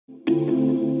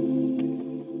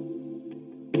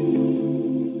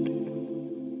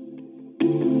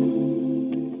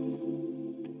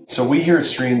So we here at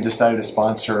Stream decided to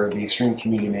sponsor the Extreme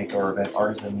Community Makeover event,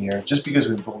 Art is in the Air, just because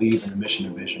we believe in the mission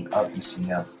and vision of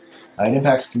ECM. It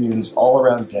impacts communities all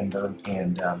around Denver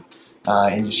and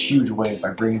in just huge ways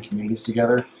by bringing communities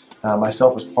together.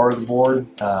 Myself as part of the board,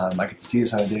 I get to see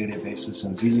this on a day-to-day basis,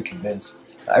 and it's easy to convince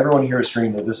everyone here at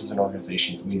Stream that this is an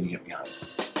organization that we need to get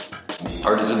behind.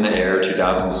 Art is in the Air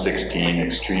 2016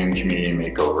 Extreme Community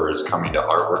Makeover is coming to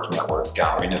Artwork Network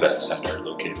Gallery and Event Center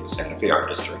located in the Santa Fe Art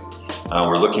District.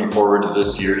 We're looking forward to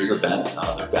this year's event.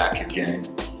 They're back again.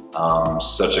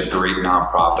 Such a great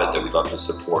nonprofit that we'd love to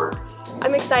support.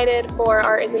 I'm excited for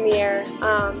Art is in the Air.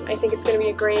 I think it's going to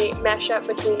be a great mashup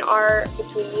between art,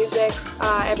 between music,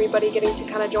 everybody getting to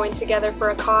kind of join together for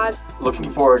a cause. Looking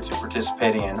forward to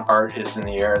participating in Art is in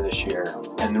the Air this year.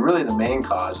 And really the main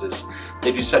cause is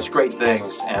they do such great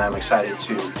things, and I'm excited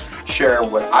to share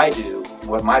what I do,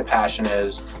 what my passion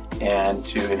is, and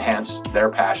to enhance their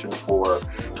passion for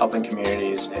helping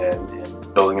communities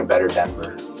and building a better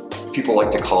Denver. People like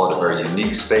to call it a very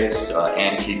unique space,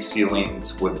 antique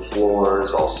ceilings, wood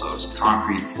floors, also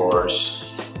concrete floors.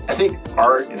 I think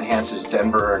art enhances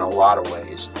Denver in a lot of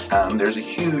ways. There's a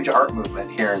huge art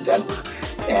movement here in Denver,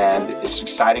 and it's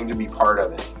exciting to be part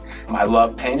of it. I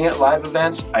love painting at live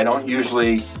events. I don't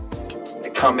usually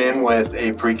come in with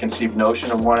a preconceived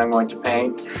notion of what I'm going to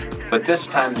paint, but this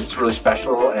time it's really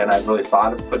special, and I've really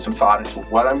put some thought into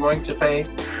what I'm going to paint.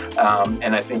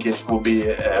 And I think it will be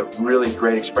a really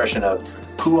great expression of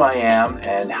who I am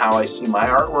and how I see my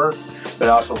artwork, but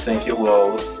I also think it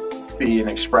will be an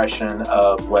expression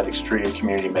of what Extreme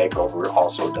Community Makeover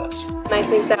also does. And I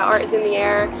think that Art is in the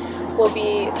Air will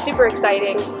be super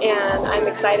exciting, and I'm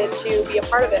excited to be a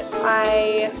part of it.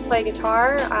 I play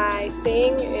guitar, I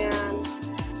sing, and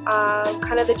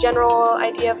kind of the general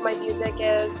idea of my music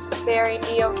is very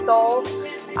neo-soul.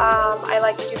 I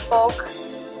like to do folk,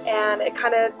 and it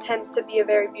kind of tends to be a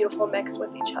very beautiful mix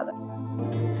with each other.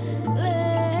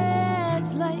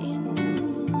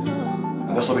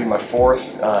 This will be my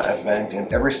fourth event,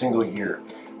 and every single year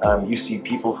you see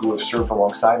people who have served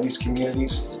alongside these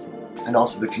communities and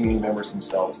also the community members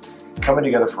themselves coming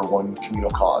together for one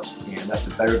communal cause, and that's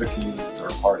to better the communities that they're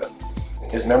a part of.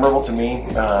 It's memorable to me,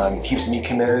 keeps me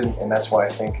committed, and that's why I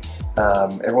think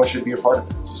everyone should be a part of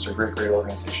it. It's just a great, great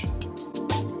organization.